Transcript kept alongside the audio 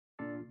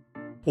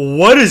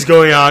What is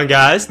going on,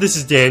 guys? This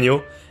is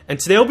Daniel, and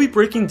today I'll be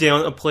breaking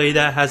down a play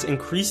that has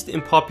increased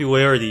in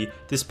popularity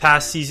this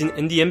past season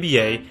in the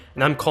NBA,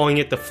 and I'm calling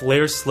it the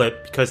flare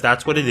slip because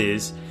that's what it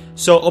is.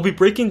 So I'll be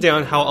breaking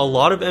down how a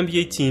lot of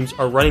NBA teams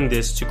are running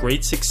this to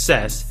great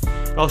success,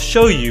 and I'll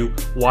show you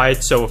why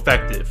it's so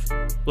effective.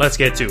 Let's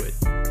get to it.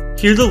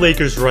 Here the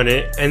Lakers run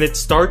it, and it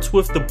starts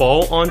with the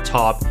ball on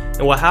top,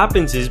 and what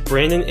happens is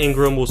Brandon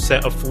Ingram will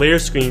set a flare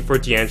screen for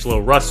D'Angelo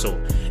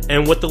Russell.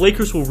 And what the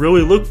Lakers will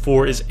really look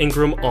for is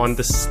Ingram on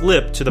the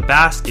slip to the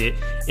basket,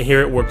 and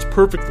here it works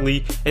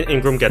perfectly, and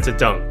Ingram gets a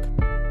dunk.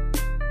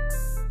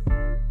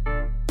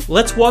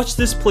 Let's watch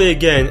this play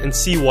again and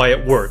see why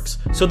it works.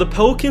 So the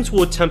Pelicans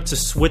will attempt to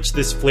switch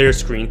this flare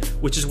screen,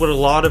 which is what a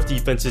lot of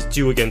defenses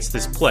do against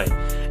this play.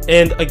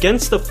 And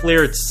against the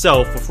flare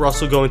itself, with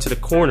Russell going to the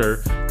corner,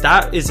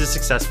 that is a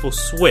successful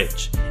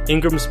switch.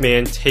 Ingram's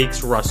man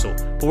takes Russell.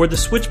 But where the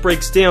switch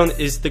breaks down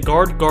is the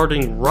guard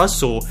guarding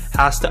Russell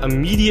has to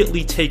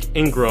immediately take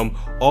Ingram.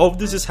 All of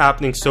this is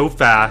happening so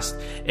fast,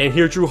 and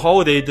here Jrue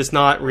Holiday does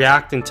not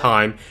react in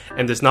time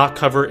and does not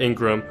cover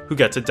Ingram, who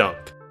gets a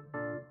dunk.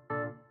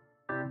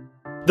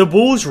 The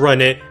Bulls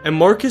run it, and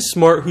Marcus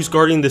Smart, who's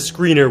guarding the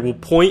screener, will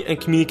point and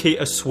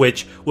communicate a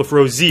switch with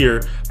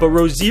Rozier, but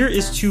Rozier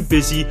is too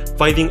busy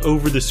fighting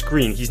over the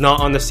screen. He's not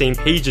on the same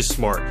page as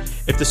Smart.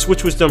 If the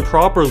switch was done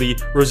properly,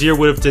 Rozier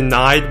would have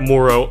denied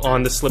Morrow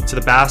on the slip to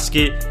the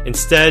basket.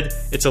 Instead,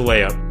 it's a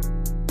layup.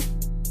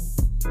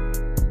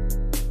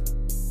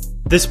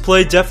 This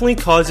play definitely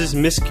causes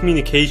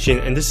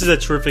miscommunication, and this is a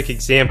terrific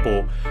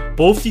example.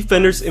 Both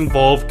defenders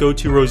involved go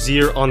to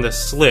Rozier on the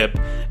slip,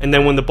 and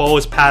then when the ball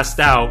is passed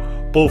out,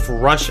 both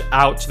rush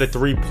out to the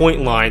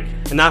three-point line,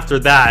 and after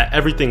that,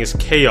 everything is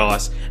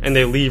chaos, and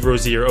they leave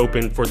Rozier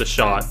open for the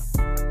shot.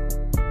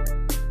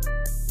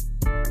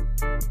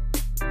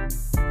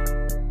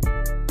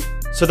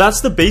 So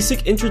that's the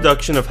basic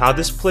introduction of how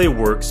this play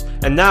works,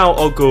 and now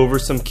I'll go over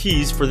some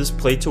keys for this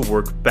play to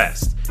work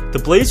best. The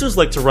Blazers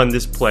like to run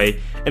this play,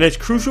 and it's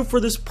crucial for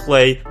this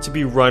play to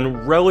be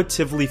run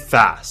relatively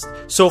fast.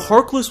 So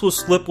Harkless will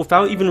slip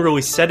without even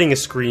really setting a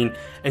screen,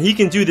 and he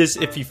can do this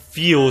if he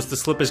feels the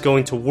slip is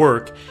going to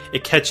work.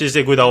 It catches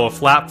Iguodala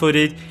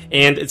flat-footed,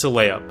 and it's a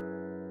layup.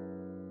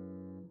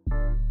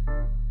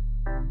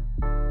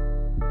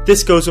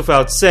 This goes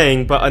without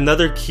saying, but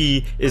another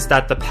key is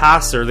that the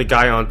passer, the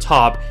guy on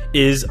top,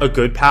 is a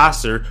good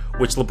passer,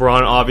 which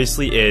LeBron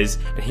obviously is,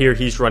 and here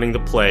he's running the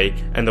play,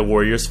 and the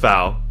Warriors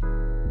foul.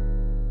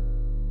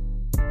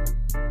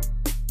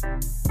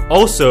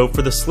 Also,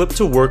 for the slip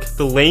to work,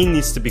 the lane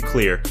needs to be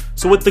clear.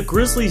 So what the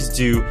Grizzlies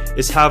do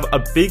is have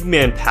a big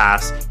man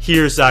pass,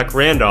 here Zach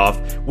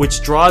Randolph,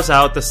 which draws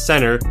out the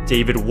center,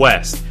 David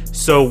West.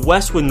 So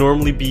West would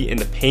normally be in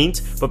the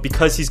paint, but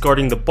because he's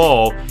guarding the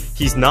ball,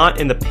 he's not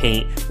in the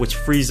paint, which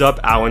frees up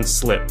Allen's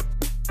slip.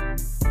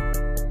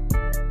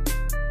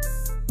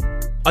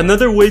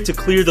 Another way to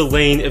clear the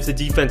lane if the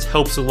defense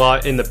helps a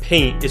lot in the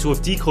paint is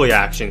with decoy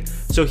action.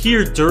 So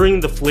here, during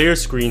the flare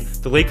screen,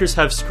 the Lakers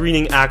have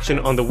screening action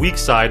on the weak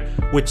side,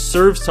 which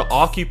serves to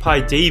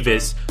occupy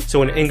Davis, so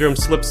when Ingram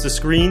slips the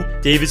screen,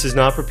 Davis is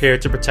not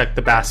prepared to protect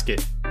the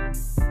basket.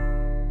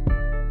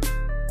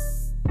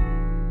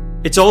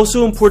 It's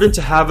also important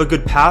to have a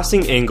good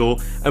passing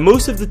angle, and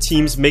most of the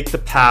teams make the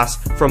pass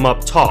from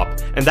up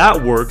top, and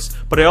that works,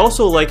 but I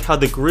also like how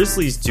the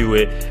Grizzlies do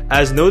it,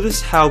 as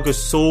notice how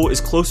Gasol is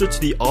closer to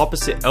the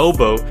opposite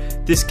elbow.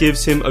 This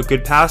gives him a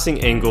good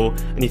passing angle,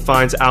 and he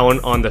finds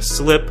Allen on the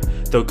slip,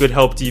 though good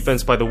help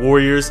defense by the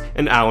Warriors,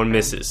 and Allen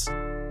misses.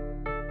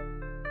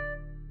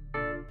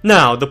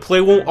 Now, the play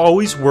won't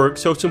always work,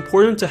 so it's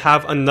important to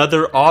have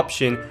another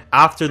option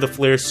after the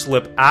flare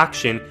slip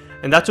action,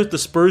 and that's what the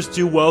Spurs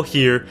do well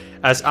here,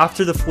 as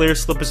after the flare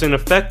slip is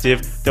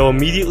ineffective, they'll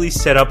immediately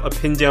set up a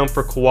pin down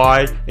for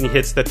Kawhi, and he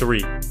hits the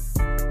three.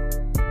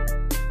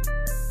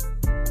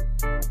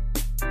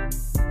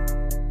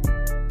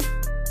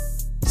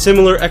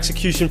 Similar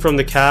execution from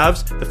the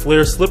Cavs, the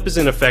flare slip is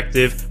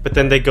ineffective, but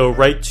then they go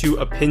right to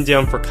a pin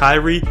down for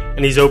Kyrie,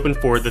 and he's open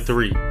for the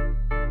three.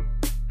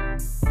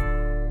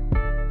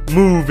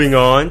 Moving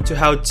on to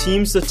how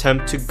teams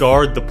attempt to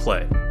guard the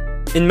play.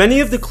 In many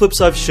of the clips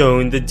I've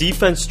shown, the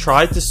defense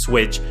tried to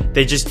switch,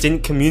 they just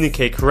didn't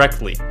communicate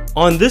correctly.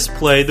 On this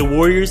play, the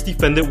Warriors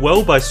defended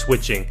well by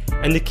switching,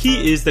 and the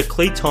key is that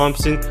Klay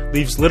Thompson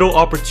leaves little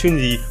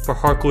opportunity for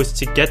Harkless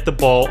to get the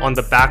ball on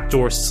the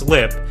backdoor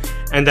slip,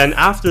 and then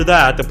after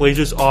that, the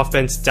Blazers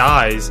offense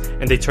dies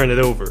and they turn it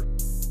over.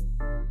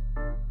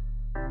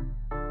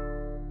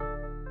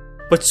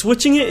 But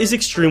switching it is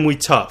extremely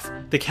tough.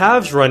 The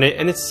Cavs run it,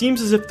 and it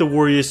seems as if the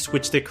Warriors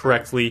switched it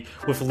correctly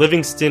with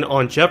Livingston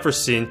on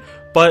Jefferson,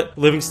 but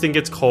Livingston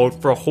gets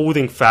called for a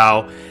holding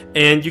foul,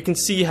 and you can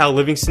see how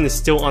Livingston is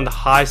still on the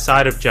high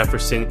side of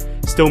Jefferson,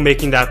 still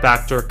making that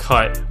backdoor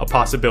cut a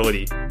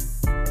possibility.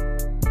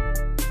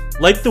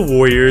 Like the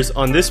Warriors,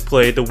 on this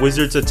play, the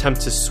Wizards attempt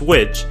to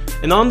switch,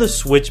 and on the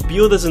switch,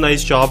 Beal does a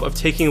nice job of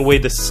taking away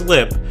the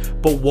slip,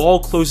 but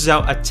Wall closes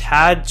out a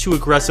tad too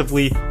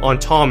aggressively on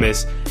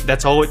Thomas.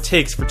 That's all it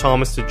takes for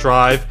Thomas to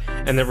drive,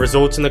 and it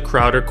results in a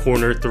Crowder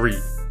corner 3.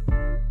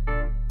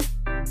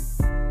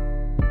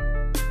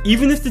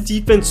 Even if the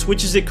defense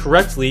switches it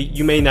correctly,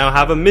 you may now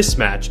have a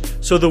mismatch.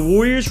 So the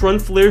Warriors run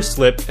flare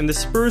slip and the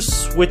Spurs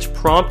switch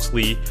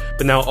promptly,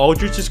 but now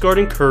Aldridge is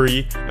guarding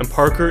Curry and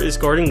Parker is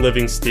guarding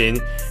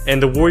Livingston,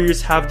 and the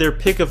Warriors have their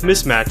pick of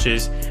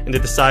mismatches and they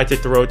decide to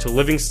throw it to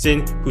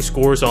Livingston, who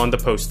scores on the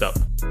post-up.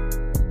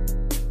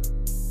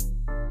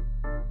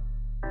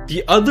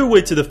 The other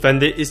way to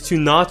defend it is to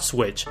not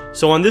switch.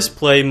 So on this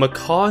play,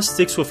 McCaw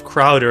sticks with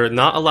Crowder,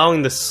 not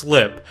allowing the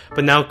slip,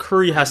 but now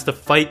Curry has to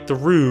fight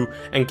through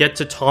and get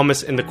to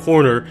Thomas in the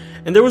corner,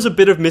 and there was a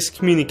bit of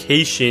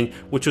miscommunication,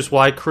 which was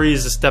why Curry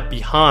is a step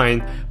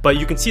behind, but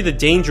you can see the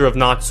danger of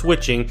not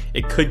switching.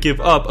 It could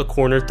give up a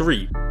corner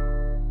 3.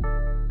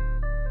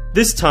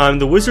 This time,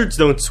 the Wizards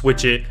don't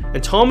switch it,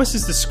 and Thomas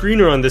is the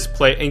screener on this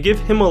play and give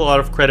him a lot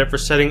of credit for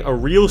setting a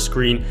real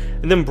screen,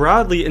 and then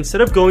Bradley,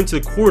 instead of going to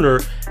the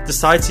corner,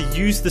 decides to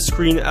use the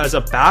screen as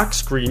a back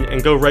screen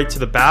and go right to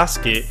the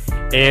basket,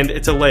 and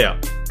it's a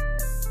layup.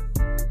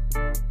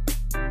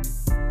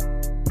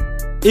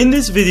 In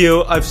this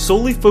video, I've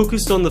solely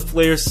focused on the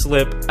flare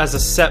slip as a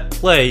set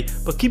play,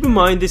 but keep in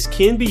mind this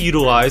can be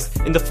utilized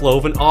in the flow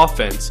of an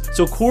offense.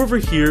 So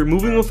Korver here,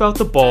 moving without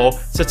the ball,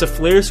 sets a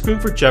flare screen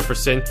for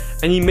Jefferson,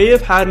 and he may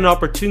have had an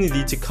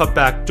opportunity to cut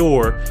back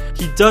door.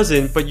 He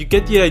doesn't, but you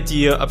get the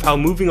idea of how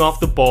moving off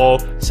the ball,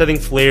 setting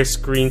flare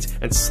screens,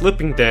 and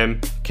slipping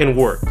them can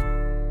work.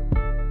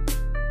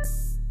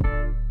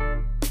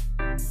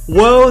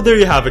 Well, there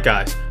you have it,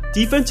 guys.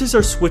 Defenses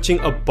are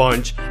switching a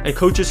bunch, and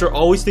coaches are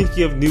always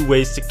thinking of new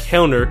ways to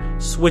counter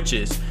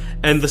switches.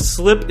 And the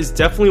slip is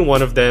definitely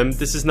one of them.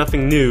 This is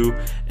nothing new.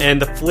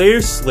 And the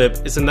flare slip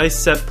is a nice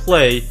set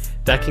play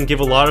that can give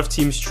a lot of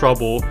teams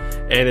trouble,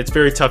 and it's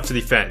very tough to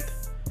defend.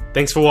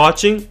 Thanks for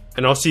watching,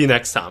 and I'll see you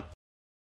next time.